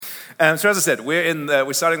So as I said,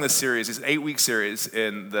 we're starting this series, this 8-week series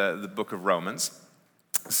in the book of Romans.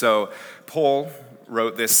 So Paul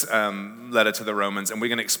wrote this letter to the Romans, and we're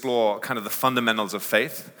going to explore kind of the fundamentals of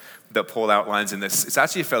faith that Paul outlines in this. It's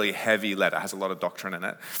actually a fairly heavy letter, it has a lot of doctrine in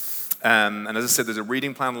it. And as I said, there's a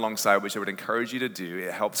reading plan alongside, which I would encourage you to do.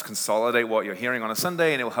 It helps consolidate what you're hearing on a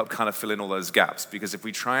Sunday, and it will help kind of fill in all those gaps. Because if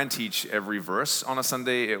we try and teach every verse on a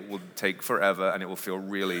Sunday, it will take forever, and it will feel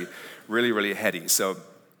really, really, really heady. So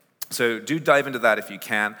do dive into that if you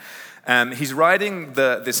can. He's writing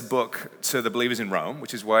this book to the believers in Rome,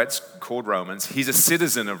 which is why it's called Romans. He's a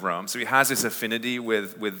citizen of Rome, so he has this affinity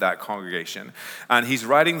with that congregation. And he's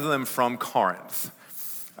writing to them from Corinth,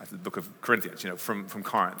 the book of Corinthians, from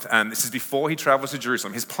Corinth. And this is before he travels to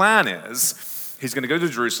Jerusalem. His plan is he's going to go to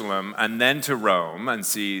Jerusalem and then to Rome and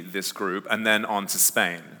see this group and then on to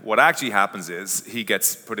Spain. What actually happens is he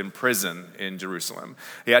gets put in prison in Jerusalem.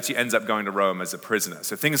 He actually ends up going to Rome as a prisoner.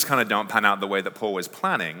 So things kind of don't pan out the way that Paul was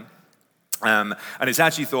planning. And it's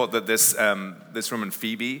actually thought that this woman,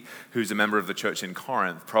 Phoebe, who's a member of the church in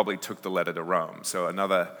Corinth, probably took the letter to Rome. So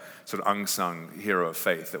another sort of unsung hero of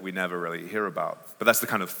faith that we never really hear about. But that's the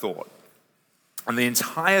kind of thought. And the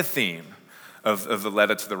entire theme of the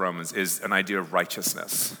letter to the Romans is an idea of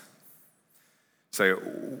righteousness. So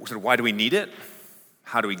sort of why do we need it?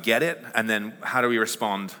 How do we get it? And then how do we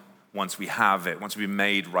respond once we have it, once we've been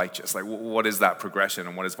made righteous? Like, what is that progression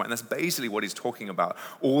and what is the point? And that's basically what he's talking about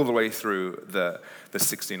all the way through the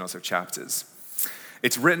 16 or so chapters.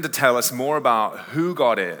 It's written to tell us more about who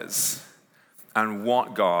God is and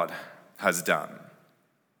what God has done.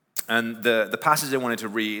 And the passage I wanted to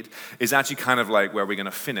read is actually kind of like where we're going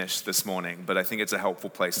to finish this morning, but I think it's a helpful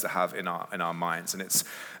place to have in our minds. And it's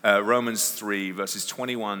Romans 3, verses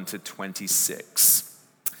 21 to 26.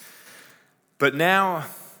 But now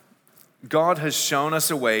God has shown us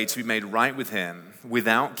a way to be made right with him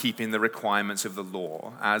without keeping the requirements of the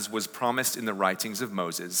law, as was promised in the writings of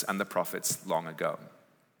Moses and the prophets long ago.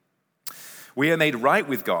 We are made right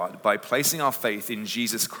with God by placing our faith in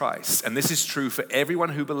Jesus Christ, and this is true for everyone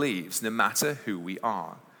who believes, no matter who we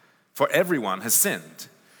are. For everyone has sinned.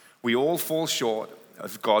 We all fall short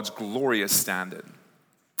of God's glorious standard.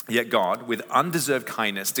 Yet God, with undeserved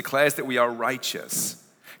kindness, declares that we are righteous.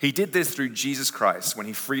 He did this through Jesus Christ when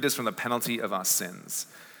he freed us from the penalty of our sins.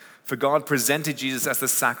 For God presented Jesus as the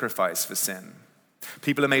sacrifice for sin.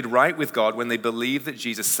 People are made right with God when they believe that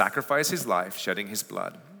Jesus sacrificed his life, shedding his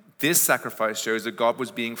blood. This sacrifice shows that God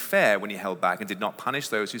was being fair when he held back and did not punish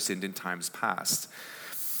those who sinned in times past.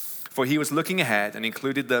 For he was looking ahead and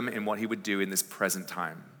included them in what he would do in this present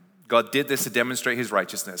time. God did this to demonstrate his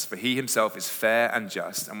righteousness, for he himself is fair and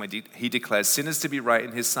just, and when he declares sinners to be right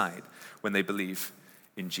in his sight when they believe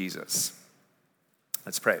in Jesus.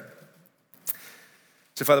 Let's pray.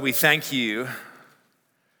 So, Father, we thank you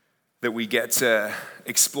that we get to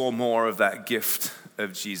explore more of that gift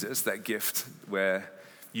of Jesus, that gift where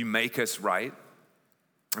you make us right.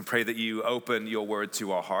 And pray that you open your word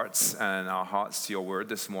to our hearts and our hearts to your word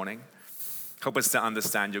this morning. Help us to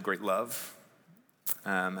understand your great love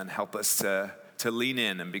and help us to lean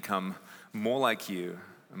in and become more like you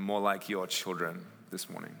and more like your children this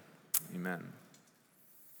morning. Amen.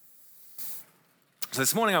 So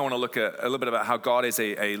this morning I want to look at a little bit about how God is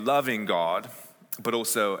a loving God, but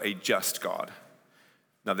also a just God.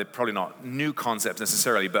 Now, they're probably not new concepts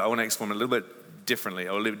necessarily, but I want to explore them a little bit differently,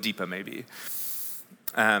 or a little deeper maybe.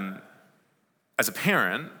 As a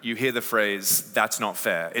parent, you hear the phrase, that's not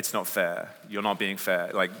fair, it's not fair, you're not being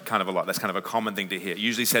fair, like kind of a lot. That's kind of a common thing to hear,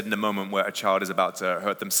 usually said in a moment where a child is about to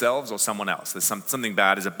hurt themselves or someone else. There's something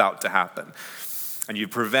bad is about to happen. And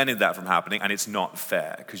you've prevented that from happening, and it's not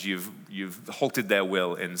fair because you've halted their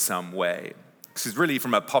will in some way. Because really,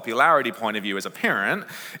 from a popularity point of view as a parent,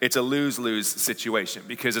 it's a lose-lose situation.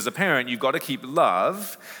 Because as a parent, you've got to keep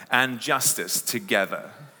love and justice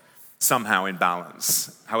together, somehow in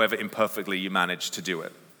balance, however imperfectly you manage to do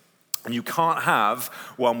it. And you can't have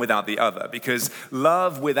one without the other, because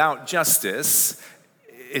love without justice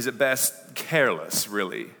is at best careless,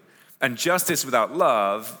 really. And justice without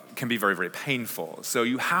love can be very, very painful. So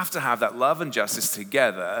you have to have that love and justice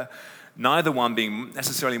together, neither one being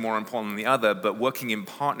necessarily more important than the other, but working in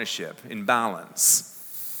partnership, in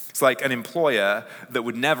balance. It's like an employer that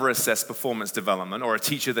would never assess performance development or a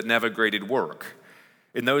teacher that never graded work.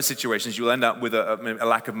 In those situations, you'll end up with a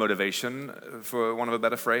lack of motivation, for want of a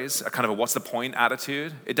better phrase, a kind of a what's the point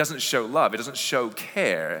attitude. It doesn't show love. It doesn't show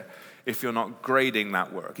care if you're not grading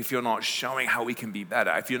that work, if you're not showing how we can be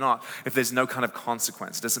better, if there's no kind of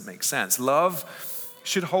consequence. It doesn't make sense. Love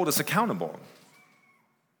should hold us accountable.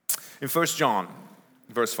 In 1 John,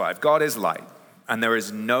 verse 5, God is light, and there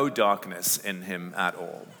is no darkness in him at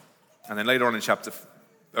all. And then earlier in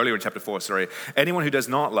chapter 4, anyone who does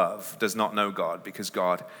not love does not know God, because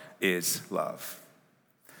God is love.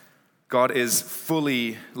 God is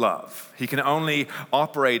fully love. He can only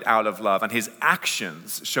operate out of love, and his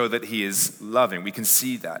actions show that he is loving. We can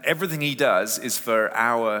see that. Everything he does is for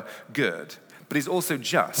our good, but he's also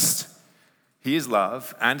just. He is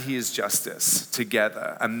love and he is justice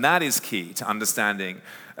together, and that is key to understanding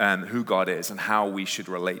who God is and how we should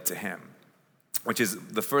relate to him, which is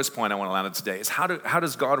the first point I want to land on today, is how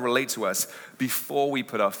does God relate to us before we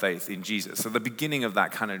put our faith in Jesus? So the beginning of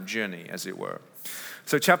that kind of journey, as it were.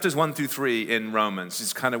 So chapters 1 through 3 in Romans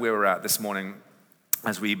is kind of where we're at this morning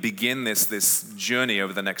as we begin this journey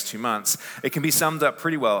over the next 2 months. It can be summed up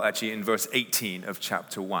pretty well, actually, in verse 18 of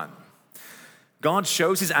chapter 1. God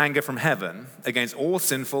shows his anger from heaven against all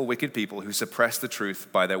sinful, wicked people who suppress the truth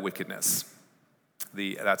by their wickedness.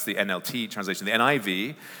 That's the NLT translation. The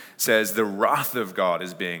NIV says the wrath of God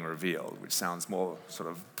is being revealed, which sounds more sort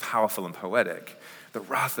of powerful and poetic. The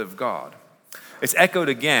wrath of God. It's echoed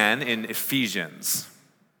again in Ephesians.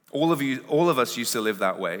 All of us used to live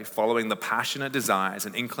that way, following the passionate desires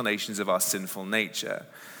and inclinations of our sinful nature.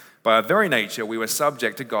 By our very nature, we were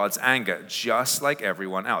subject to God's anger, just like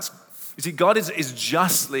everyone else. You see, God is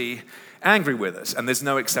justly angry with us, and there's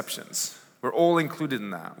no exceptions. We're all included in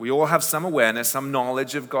that. We all have some awareness, some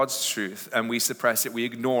knowledge of God's truth, and we suppress it, we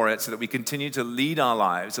ignore it, so that we continue to lead our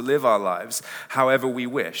lives, to live our lives however we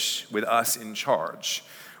wish, with us in charge,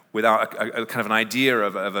 without a kind of an idea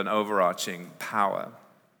of an overarching power.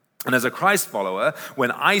 And as a Christ follower,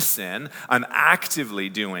 when I sin, I'm actively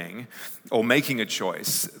doing or making a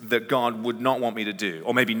choice that God would not want me to do,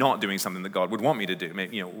 or maybe not doing something that God would want me to do,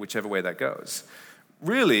 maybe, whichever way that goes.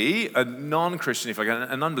 Really, a non-Christian,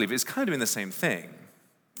 an unbeliever, is kind of doing the same thing.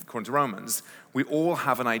 According to Romans, we all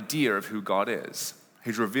have an idea of who God is.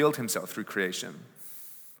 He's revealed himself through creation.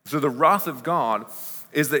 So the wrath of God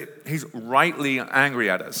is that he's rightly angry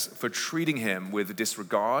at us for treating him with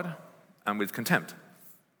disregard and with contempt.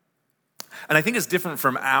 And I think it's different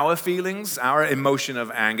from our feelings, our emotion of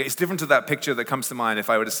anger. It's different to that picture that comes to mind if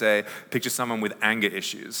I were to say, picture someone with anger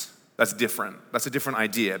issues. That's different. That's a different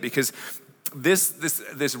idea, because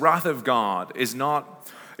this wrath of God is not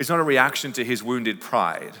a reaction to his wounded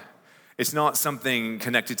pride. It's not something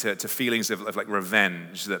connected to feelings of like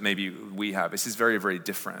revenge that maybe we have. This is very, very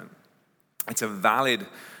different. It's a valid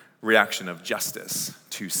reaction of justice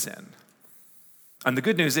to sin. And the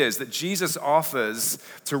good news is that Jesus offers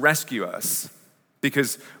to rescue us,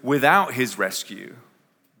 because without his rescue,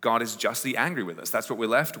 God is justly angry with us. That's what we're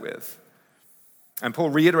left with. And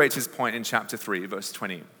Paul reiterates his point in chapter 3, verse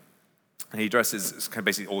 20. And he addresses kind of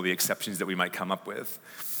basically all the exceptions that we might come up with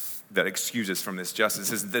that excuse us from this justice.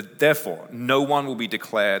 It says that therefore, no one will be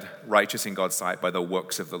declared righteous in God's sight by the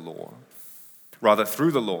works of the law. Rather,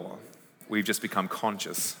 through the law, we've just become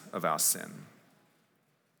conscious of our sin.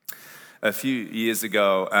 A few years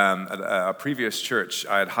ago, at a previous church,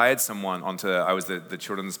 I had hired someone I was the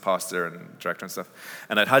children's pastor and director and stuff,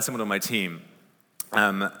 and I'd hired someone on my team,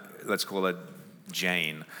 let's call her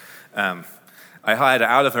Jane. I hired her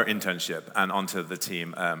out of her internship and onto the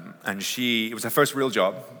team, and it was her first real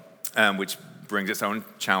job, which brings its own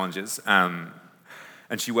challenges, and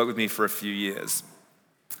she worked with me for a few years.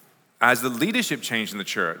 As the leadership changed in the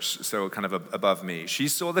church, so kind of above me, she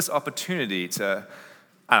saw this opportunity to,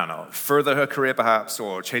 further her career perhaps,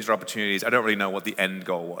 or change her opportunities. I don't really know what the end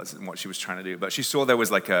goal was and what she was trying to do, but she saw there was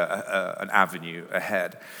like an avenue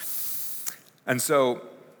ahead. And so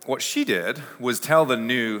what she did was tell the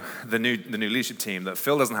new leadership team that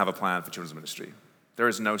Phil doesn't have a plan for children's ministry. There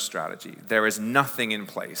is no strategy. There is nothing in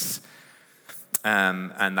place,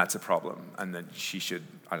 and that's a problem. And that she should,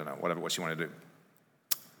 what she wanted to do.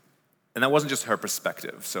 And that wasn't just her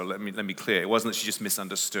perspective, so let me be clear. It wasn't that she just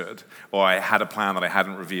misunderstood, or I had a plan that I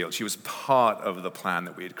hadn't revealed. She was part of the plan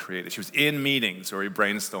that we had created. She was in meetings where we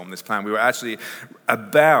brainstormed this plan. We were actually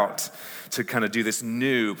about to kind of do this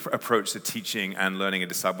new approach to teaching and learning and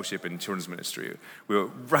discipleship in children's ministry. We were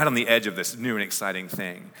right on the edge of this new and exciting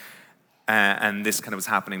thing. And this kind of was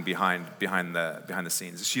happening behind the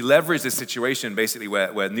scenes. She leveraged this situation basically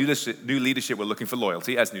where new leadership were looking for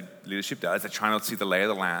loyalty, as new leadership does. They're trying to see the lay of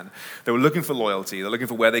the land. They were looking for loyalty. They're looking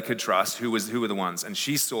for where they could trust, who were the ones. And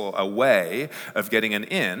she saw a way of getting an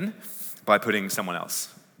in by putting someone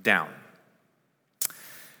else down.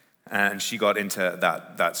 And she got into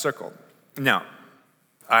that circle. Now,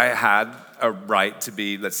 I had a right to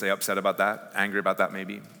be, let's say, upset about that, angry about that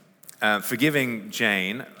maybe. Forgiving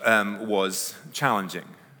Jane was challenging,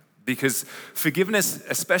 because forgiveness,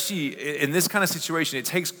 especially in this kind of situation, it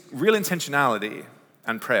takes real intentionality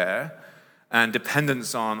and prayer and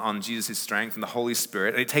dependence on Jesus' strength and the Holy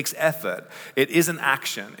Spirit. And it takes effort. It is an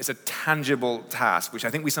action. It's a tangible task, which I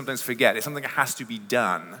think we sometimes forget. It's something that has to be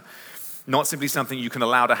done, not simply something you can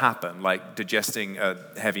allow to happen, like digesting a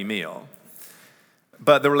heavy meal.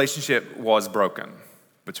 But the relationship was broken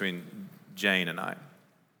between Jane and I.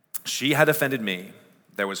 She had offended me.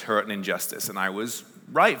 There was hurt and injustice, and I was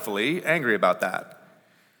rightfully angry about that.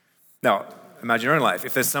 Now, imagine your own life.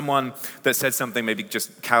 If there's someone that said something maybe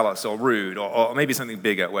just callous or rude, or maybe something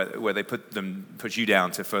bigger where they put you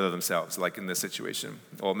down to further themselves, like in this situation.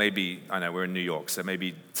 Or maybe, I know, we're in New York, so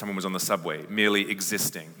maybe someone was on the subway merely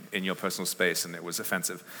existing in your personal space and it was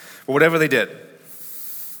offensive. But whatever they did,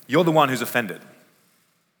 you're the one who's offended.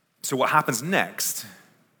 So what happens next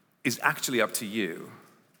is actually up to you.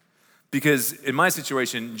 Because in my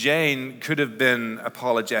situation, Jane could have been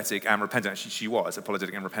apologetic and repentant. She was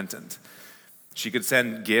apologetic and repentant. She could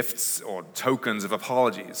send gifts or tokens of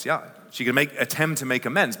apologies. Yeah, she could attempt to make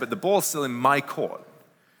amends, but the ball's still in my court.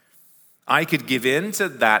 I could give in to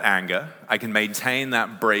that anger. I can maintain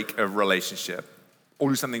that break of relationship, or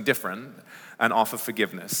do something different and offer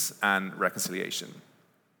forgiveness and reconciliation.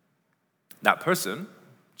 That person,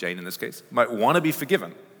 Jane in this case, might want to be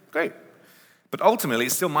forgiven. Great. But ultimately,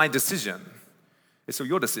 it's still my decision. It's still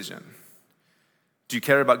your decision. Do you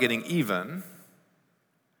care about getting even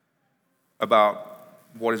about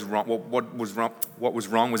what is wrong, what was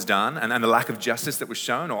wrong was done, and the lack of justice that was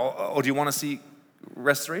shown, or do you want to seek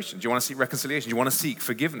restoration? Do you want to seek reconciliation? Do you want to seek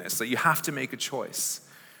forgiveness? So you have to make a choice,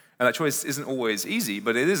 and that choice isn't always easy,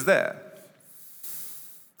 but it is there.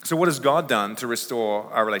 So what has God done to restore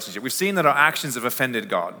our relationship? We've seen that our actions have offended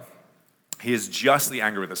God. He is justly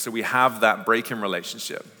angry with us. So we have that break in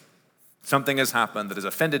relationship. Something has happened that has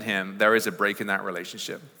offended him. There is a break in that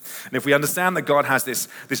relationship. And if we understand that God has this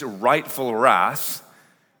rightful wrath,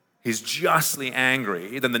 he's justly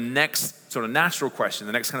angry, then the next sort of natural question,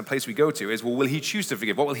 the next kind of place we go to is, well, will he choose to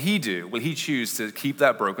forgive? What will he do? Will he choose to keep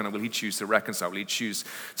that broken, or will he choose to reconcile? Will he choose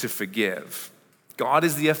to forgive? God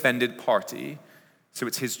is the offended party, so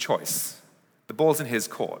it's his choice. The ball's in his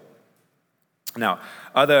court. Now,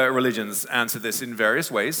 other religions answer this in various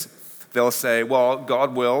ways. They'll say, well,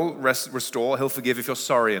 God will restore, he'll forgive if you're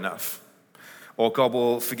sorry enough. Or God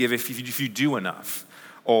will forgive if you do enough.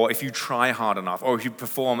 Or if you try hard enough. Or if you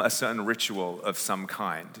perform a certain ritual of some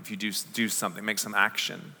kind. If you do something, make some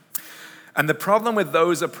action. And the problem with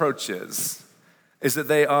those approaches is that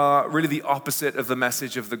they are really the opposite of the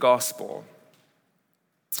message of the gospel.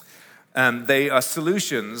 They are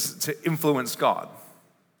solutions to influence God.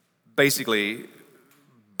 Basically,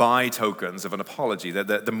 buy tokens of an apology,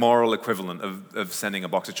 the moral equivalent of sending a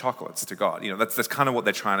box of chocolates to God. That's kind of what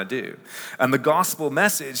they're trying to do. And the gospel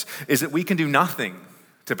message is that we can do nothing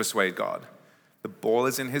to persuade God. The ball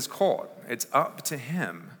is in his court. It's up to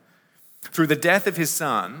him. Through the death of his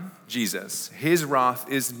son, Jesus, his wrath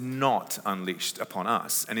is not unleashed upon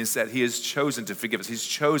us. And instead, he has chosen to forgive us. He's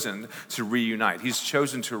chosen to reunite. He's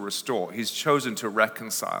chosen to restore. He's chosen to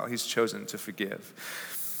reconcile. He's chosen to forgive.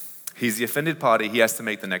 He's the offended party. He has to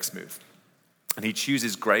make the next move. And he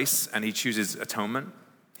chooses grace and he chooses atonement.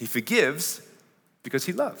 He forgives because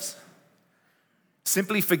he loves.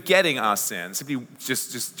 Simply forgetting our sin, simply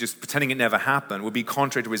just pretending it never happened, would be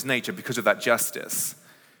contrary to his nature because of that justice.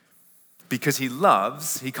 Because he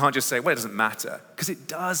loves, he can't just say, well, it doesn't matter. Because it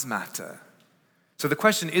does matter. So the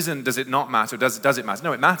question isn't, does it not matter? Does it matter?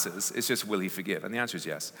 No, it matters. It's just, will he forgive? And the answer is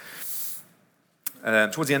yes.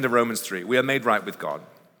 Towards the end of Romans 3, we are made right with God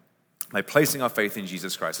by placing our faith in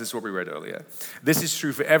Jesus Christ. This is what we read earlier. This is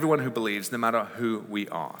true for everyone who believes, no matter who we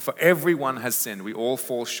are. For everyone has sinned. We all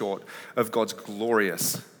fall short of God's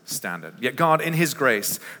glorious standard. Yet God, in his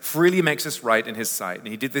grace, freely makes us right in his sight. And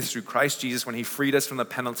he did this through Christ Jesus when he freed us from the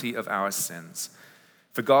penalty of our sins.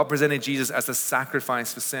 For God presented Jesus as the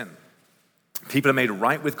sacrifice for sin. People are made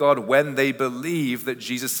right with God when they believe that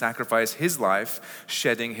Jesus sacrificed his life,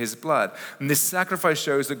 shedding his blood. And this sacrifice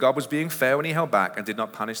shows that God was being fair when he held back and did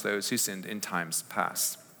not punish those who sinned in times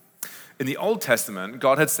past. In the Old Testament,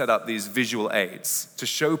 God had set up these visual aids to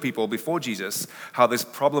show people before Jesus how this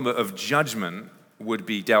problem of judgment would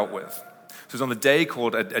be dealt with. So it was on the day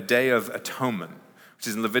called a Day of Atonement, which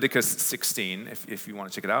is in Leviticus 16, if you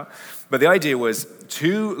want to check it out. But the idea was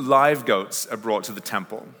 2 live goats are brought to the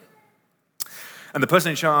temple. And the person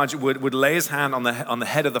in charge would lay his hand on the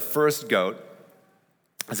head of the first goat,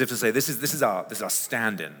 as if to say, this is our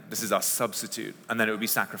stand-in, this is our substitute, and then it would be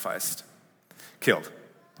sacrificed, killed.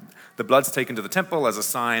 The blood's taken to the temple as a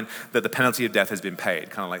sign that the penalty of death has been paid,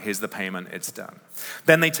 kind of like, here's the payment, it's done.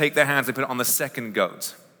 Then they take their hands, they put it on the second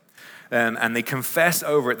goat, and they confess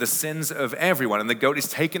over it the sins of everyone. And the goat is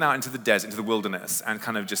taken out into the desert, into the wilderness, and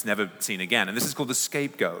kind of just never seen again. And this is called the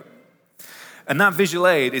scapegoat. And that visual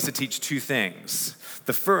aid is to teach two things.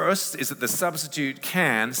 The first is that the substitute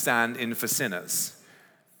can stand in for sinners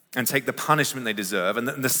and take the punishment they deserve. And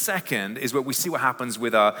the second is what we see what happens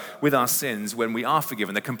with our sins when we are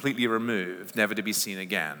forgiven. They're completely removed, never to be seen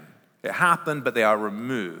again. It happened, but they are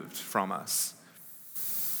removed from us.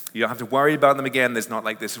 You don't have to worry about them again. There's not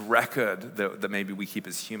like this record that maybe we keep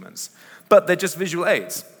as humans. But they're just visual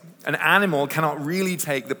aids. An animal cannot really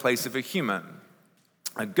take the place of a human.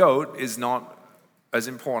 A goat is not as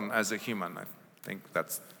important as a human. I think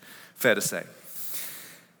that's fair to say.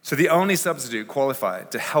 So the only substitute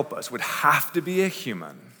qualified to help us would have to be a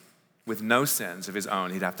human with no sins of his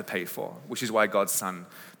own he'd have to pay for, which is why God's Son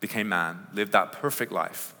became man, lived that perfect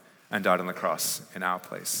life, and died on the cross in our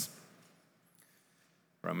place.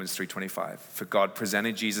 Romans 3:25, for God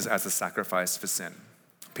presented Jesus as a sacrifice for sin.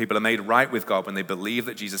 People are made right with God when they believe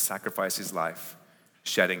that Jesus sacrificed his life,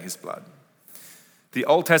 shedding his blood. The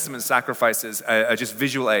Old Testament sacrifices are just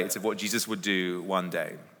visual aids of what Jesus would do one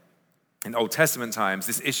day. In Old Testament times,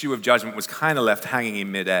 this issue of judgment was kind of left hanging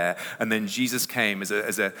in midair, and then Jesus came as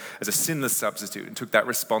a sinless substitute and took that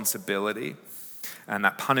responsibility and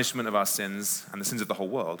that punishment of our sins and the sins of the whole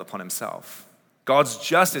world upon himself. God's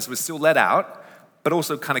justice was still let out, but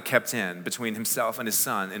also kind of kept in between himself and his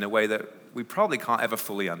Son in a way that we probably can't ever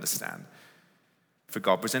fully understand. For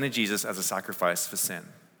God presented Jesus as a sacrifice for sin.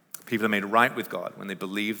 People are made right with God when they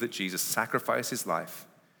believe that Jesus sacrificed his life,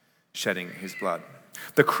 shedding his blood.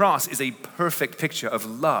 The cross is a perfect picture of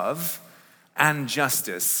love and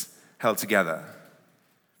justice held together.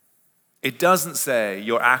 It doesn't say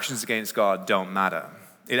your actions against God don't matter.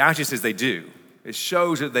 It actually says they do. It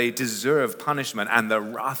shows that they deserve punishment and the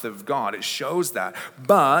wrath of God. It shows that.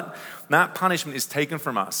 But that punishment is taken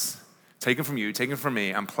from us, taken from you, taken from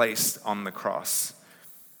me, and placed on the cross.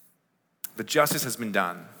 The justice has been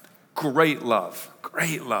done. Great love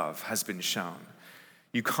has been shown.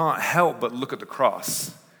 You can't help but look at the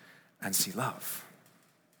cross and see love.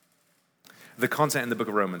 The content in the book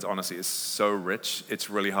of Romans, honestly, is so rich, it's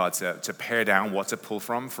really hard to pare down what to pull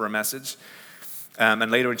from for a message.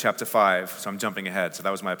 And later in chapter 5, so I'm jumping ahead, so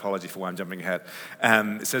that was my apology for why I'm jumping ahead.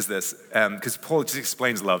 It says this, because Paul just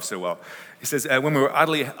explains love so well. He says, when we were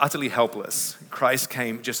utterly helpless, Christ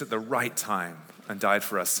came just at the right time and died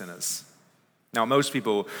for us sinners. Now, most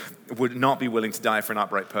people would not be willing to die for an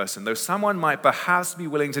upright person, though someone might perhaps be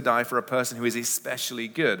willing to die for a person who is especially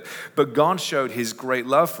good. But God showed his great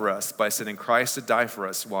love for us by sending Christ to die for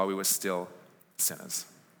us while we were still sinners.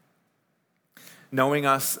 Knowing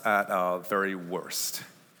us at our very worst,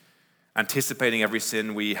 anticipating every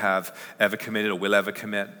sin we have ever committed or will ever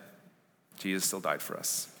commit, Jesus still died for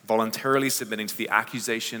us, voluntarily submitting to the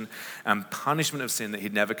accusation and punishment of sin that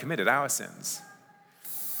he'd never committed, our sins.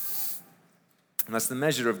 And that's the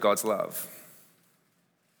measure of God's love.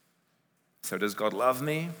 So does God love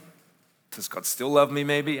me? Does God still love me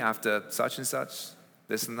maybe after such and such,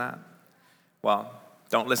 this and that? Well,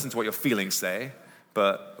 don't listen to what your feelings say,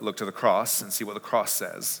 but look to the cross and see what the cross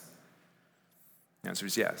says. The answer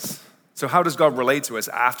is yes. So how does God relate to us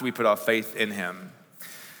after we put our faith in him?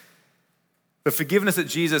 The forgiveness that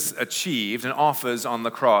Jesus achieved and offers on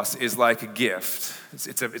the cross is like a gift.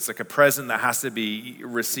 It's like a present that has to be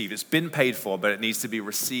received. It's been paid for, but it needs to be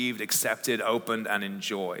received, accepted, opened, and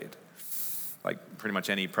enjoyed. Like pretty much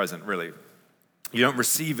any present, really. You don't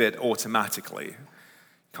receive it automatically. You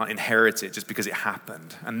can't inherit it just because it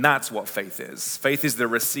happened. And that's what faith is. Faith is the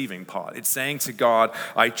receiving part. It's saying to God,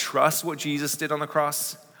 I trust what Jesus did on the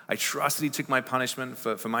cross. I trust that he took my punishment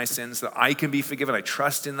for my sins so that I can be forgiven. I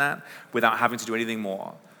trust in that without having to do anything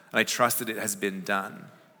more. And I trust that it has been done.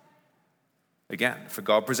 Again, for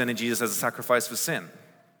God presented Jesus as a sacrifice for sin.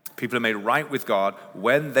 People are made right with God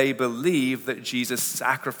when they believe that Jesus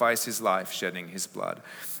sacrificed his life, shedding his blood.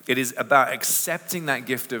 It is about accepting that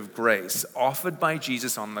gift of grace offered by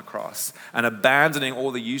Jesus on the cross and abandoning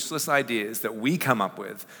all the useless ideas that we come up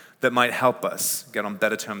with that might help us get on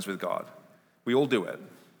better terms with God. We all do it.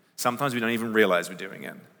 Sometimes we don't even realize we're doing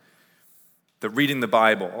it. That reading the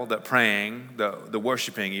Bible, that praying, the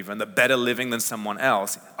worshiping even, that better living than someone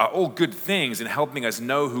else are all good things in helping us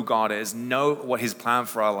know who God is, know what his plan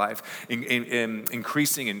for our life, in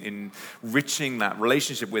increasing and enriching that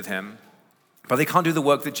relationship with him. But they can't do the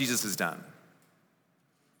work that Jesus has done.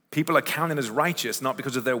 People are counted as righteous not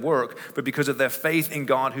because of their work, but because of their faith in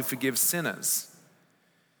God who forgives sinners.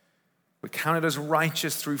 We're counted as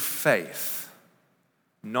righteous through faith.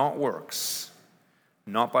 Not works,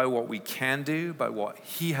 not by what we can do, by what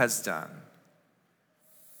he has done.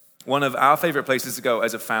 One of our favorite places to go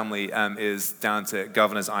as a family is down to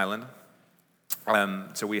Governor's Island.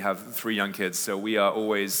 So we have 3 young kids, so we are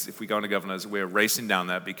always, if we go to Governor's, we're racing down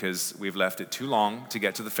there because we've left it too long to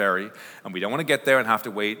get to the ferry, and we don't want to get there and have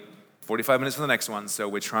to wait 45 minutes for the next one, so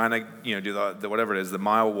we're trying to do the whatever it is, the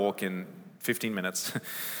mile walk in 15 minutes.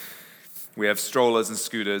 We have strollers and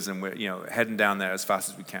scooters, and we're heading down there as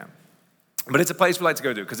fast as we can. But it's a place we like to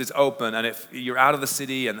go to because it's open, and if you're out of the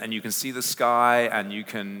city and you can see the sky and you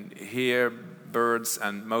can hear birds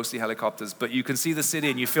and mostly helicopters, but you can see the city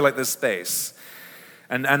and you feel like there's space.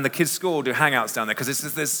 And the kids' school do hangouts down there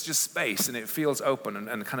because there's just space and it feels open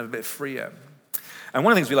and kind of a bit freer. And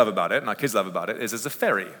one of the things we love about it, and our kids love about it, is there's a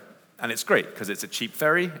ferry. And it's great because it's a cheap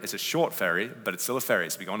ferry, it's a short ferry, but it's still a ferry,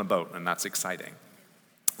 so we go on a boat, and that's exciting.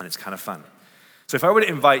 And it's kind of fun. So if I were to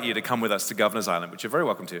invite you to come with us to Governor's Island, which you're very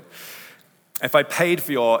welcome to, if I paid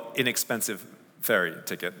for your inexpensive ferry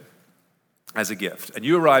ticket as a gift, and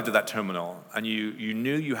you arrived at that terminal, and you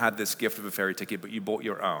knew you had this gift of a ferry ticket, but you bought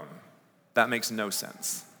your own, that makes no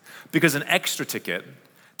sense. Because an extra ticket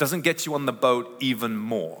doesn't get you on the boat even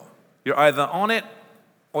more. You're either on it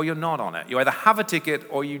or you're not on it. You either have a ticket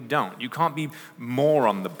or you don't. You can't be more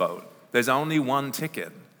on the boat. There's only one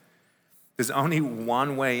ticket. There's only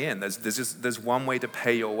one way in. There's one way to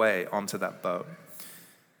pay your way onto that boat.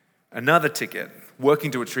 Another ticket,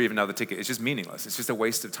 working to retrieve another ticket, is just meaningless. It's just a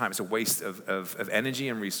waste of time. It's a waste of energy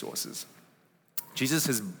and resources. Jesus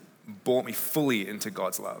has brought me fully into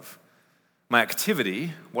God's love. My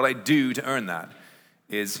activity, what I do to earn that,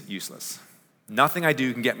 is useless. Nothing I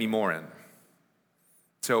do can get me more in.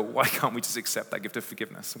 So why can't we just accept that gift of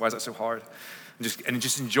forgiveness? Why is that so hard? And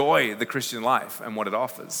just enjoy the Christian life and what it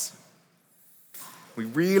offers. We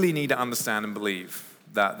really need to understand and believe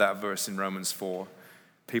that verse in Romans 4.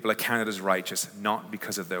 People are counted as righteous, not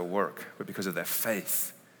because of their work, but because of their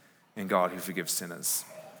faith in God who forgives sinners.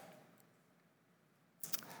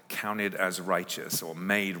 Counted as righteous or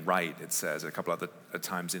made right, it says a couple other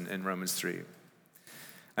times in Romans 3.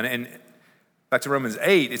 And back to Romans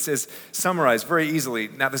 8, it says, summarized very easily,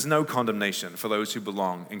 now there's no condemnation for those who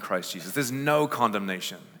belong in Christ Jesus. There's no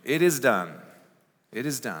condemnation. It is done. It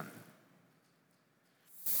is done.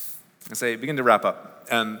 I say, begin to wrap up.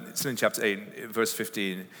 It's in chapter 8, verse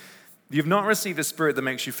 15. You've not received a spirit that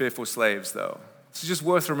makes you fearful slaves, though. It's just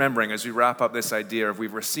worth remembering as we wrap up this idea of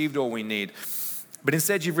we've received all we need. But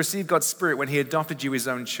instead, you've received God's Spirit when He adopted you His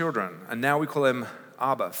own children. And now we call Him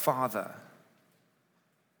Abba, Father.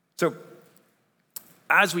 So,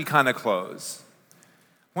 as we kind of close,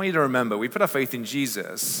 I want you to remember, we put our faith in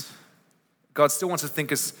Jesus. God still wants us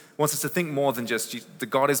to think more than just, the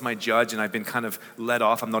God is my judge and I've been kind of let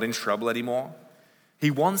off, I'm not in trouble anymore.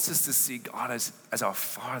 He wants us to see God as our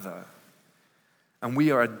Father. And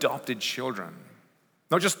we are adopted children.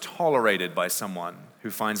 Not just tolerated by someone who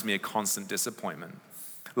finds me a constant disappointment.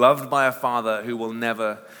 Loved by a Father who will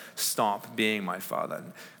never stop being my Father.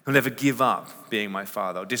 Who'll never give up being my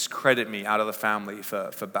Father or discredit me out of the family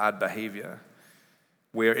for bad behavior.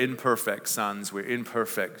 We're imperfect sons, we're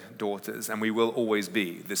imperfect daughters, and we will always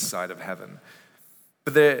be this side of heaven.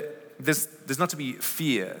 But there's not to be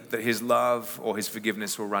fear that His love or His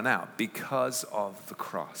forgiveness will run out because of the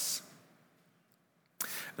cross.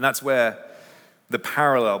 And that's where the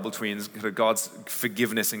parallel between God's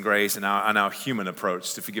forgiveness and grace and our human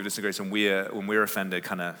approach to forgiveness and grace when we're offended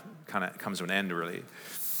kind of comes to an end, really.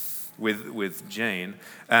 With Jane,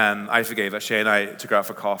 I forgave her. Shay and I took her out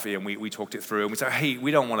for coffee, and we talked it through. And we said, hey, we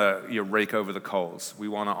don't want to rake over the coals. We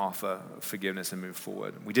want to offer forgiveness and move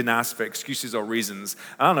forward. We didn't ask for excuses or reasons.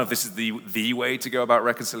 I don't know if this is the way to go about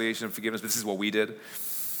reconciliation and forgiveness, but this is what we did.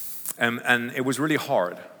 And it was really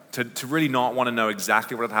hard to really not want to know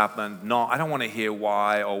exactly what had happened. I don't want to hear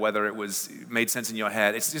why or whether it made sense in your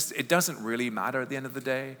head. It's just, it doesn't really matter at the end of the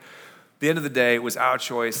day. At the end of the day, it was our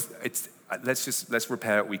choice. Let's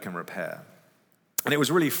repair what we can repair. And it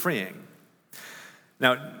was really freeing.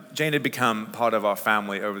 Now, Jane had become part of our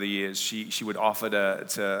family over the years. She would offer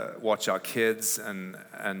to watch our kids,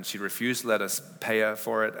 and she'd refuse to let us pay her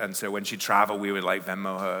for it. And so when she'd travel, we would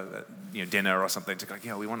Venmo her, dinner or something to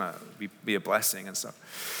go, we want to be a blessing and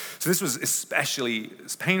stuff. So this was especially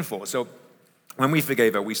painful. So when we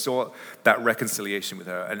forgave her, we saw that reconciliation with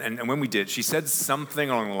her. And when we did, she said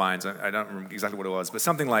something along the lines, I don't remember exactly what it was, but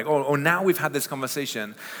something like, now we've had this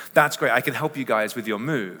conversation. That's great. I can help you guys with your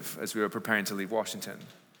move as we were preparing to leave Washington.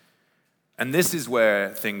 And this is where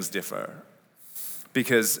things differ.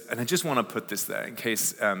 And I just want to put this there in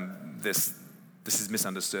case this is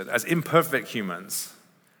misunderstood. As imperfect humans,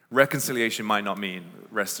 reconciliation might not mean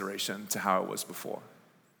restoration to how it was before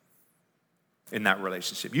in that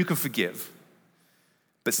relationship. You can forgive,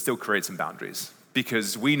 but still create some boundaries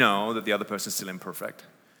because we know that the other person is still imperfect.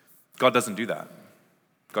 God doesn't do that.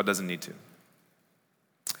 God doesn't need to.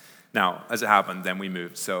 Now, as it happened, then we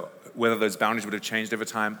moved. So whether those boundaries would have changed over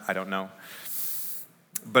time, I don't know.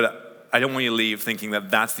 But I don't want you to leave thinking that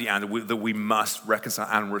that's the end, that we must reconcile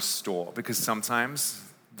and restore. Because sometimes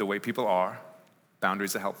the way people are,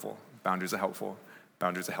 boundaries are helpful, boundaries are helpful,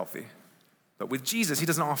 boundaries are healthy. But with Jesus, he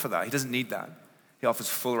doesn't offer that. He doesn't need that. He offers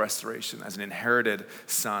full restoration as an inherited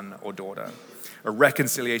son or daughter, a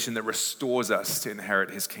reconciliation that restores us to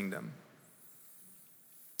inherit his kingdom.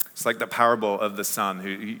 It's like the parable of the son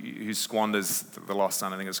who squanders, the lost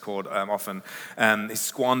son, I think it's called often. He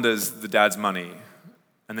squanders the dad's money,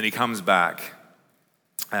 and then he comes back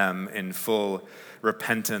in full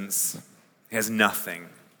repentance. He has nothing.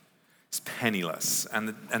 He's penniless.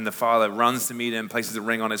 And the father runs to meet him, places a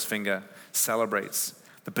ring on his finger, celebrates.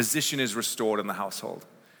 The position is restored in the household.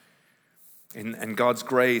 And God's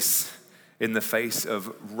grace in the face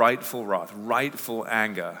of rightful wrath, rightful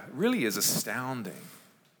anger, really is astounding.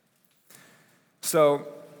 So,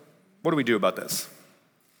 what do we do about this?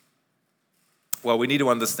 Well, we need to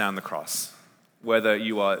understand the cross. Whether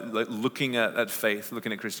you are looking at faith,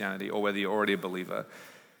 looking at Christianity, or whether you're already a believer,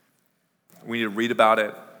 we need to read about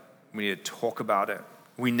it. We need to talk about it.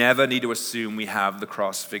 We never need to assume we have the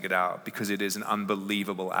cross figured out, because it is an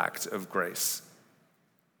unbelievable act of grace,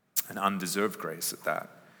 an undeserved grace at that.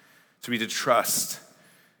 So we need to trust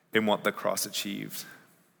in what the cross achieved.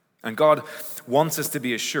 And God wants us to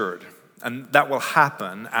be assured. And that will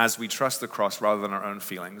happen as we trust the cross rather than our own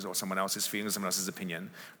feelings or someone else's feelings, someone else's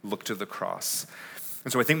opinion. Look to the cross.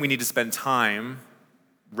 And so I think we need to spend time,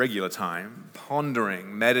 regular time,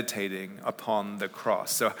 pondering, meditating upon the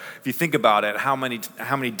cross. So if you think about it, how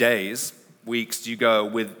many days, weeks do you go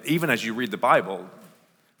with, even as you read the Bible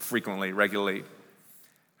frequently, regularly,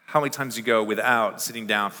 how many times do you go without sitting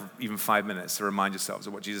down for even 5 minutes to remind yourselves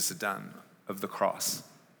of what Jesus had done, of the cross?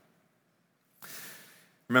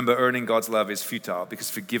 Remember, earning God's love is futile because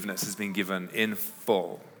forgiveness has been given in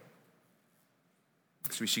full.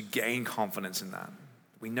 So we should gain confidence in that.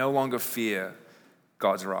 We no longer fear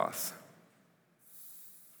God's wrath.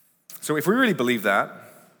 So if we really believe that,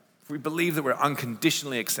 if we believe that we're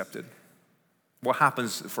unconditionally accepted, what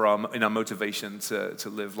happens in our motivation to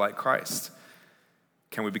live like Christ?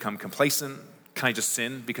 Can we become complacent? Can I just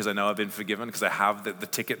sin because I know I've been forgiven, because I have the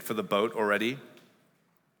ticket for the boat already?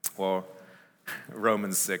 Or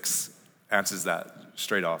Romans 6 answers that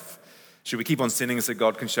straight off. Should we keep on sinning so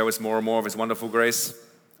God can show us more and more of his wonderful grace?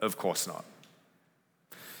 Of course not.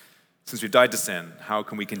 Since we've died to sin, how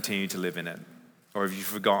can we continue to live in it? Or have you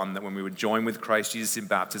forgotten that when we were joined with Christ Jesus in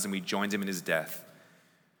baptism, we joined him in his death?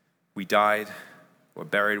 We died, were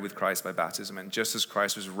buried with Christ by baptism, and just as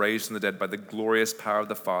Christ was raised from the dead by the glorious power of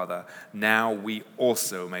the Father, now we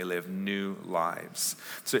also may live new lives.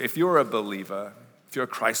 So if you're a believer, if you're a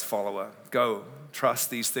Christ follower, go trust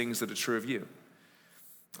these things that are true of you.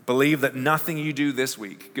 Believe that nothing you do this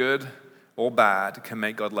week, good or bad, can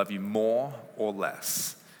make God love you more or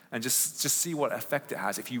less. And just see what effect it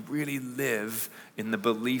has if you really live in the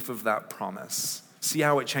belief of that promise. See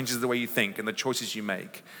how it changes the way you think and the choices you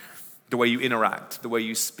make, the way you interact, the way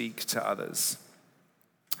you speak to others.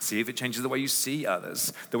 See if it changes the way you see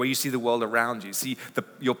others, the way you see the world around you. See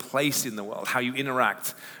your place in the world, how you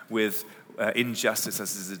interact with injustice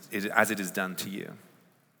as it is done to you.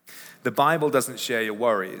 The Bible doesn't share your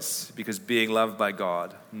worries, because being loved by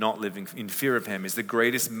God, not living in fear of him, is the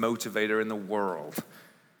greatest motivator in the world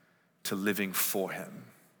to living for him.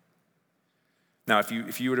 Now,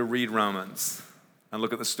 if you were to read Romans and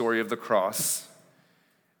look at the story of the cross,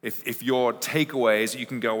 if your takeaway is that you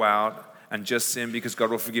can go out and just sin because God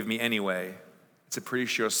will forgive me anyway, it's a pretty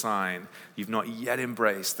sure sign you've not yet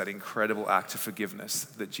embraced that incredible act of forgiveness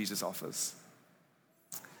that Jesus offers.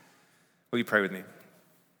 Will you pray with me?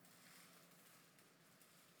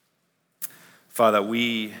 Father,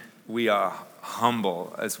 we are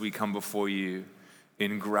humble as we come before you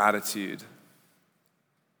in gratitude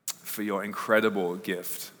for your incredible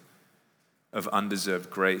gift of undeserved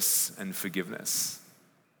grace and forgiveness.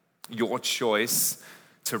 Your choice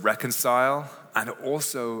to reconcile and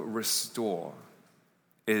also restore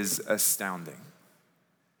is astounding.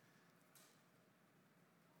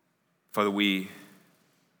 Father, we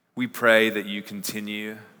pray that you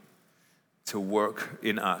continue to work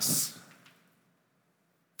in us,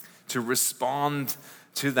 to respond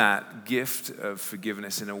to that gift of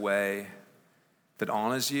forgiveness in a way that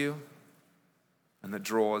honors you and that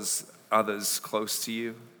draws others close to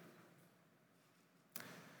you.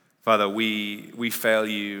 Father, we fail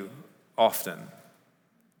you often,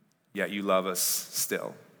 yet you love us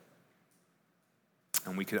still.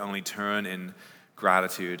 And we can only turn in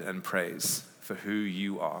gratitude and praise for who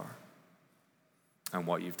you are and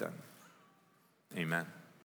what you've done. Amen.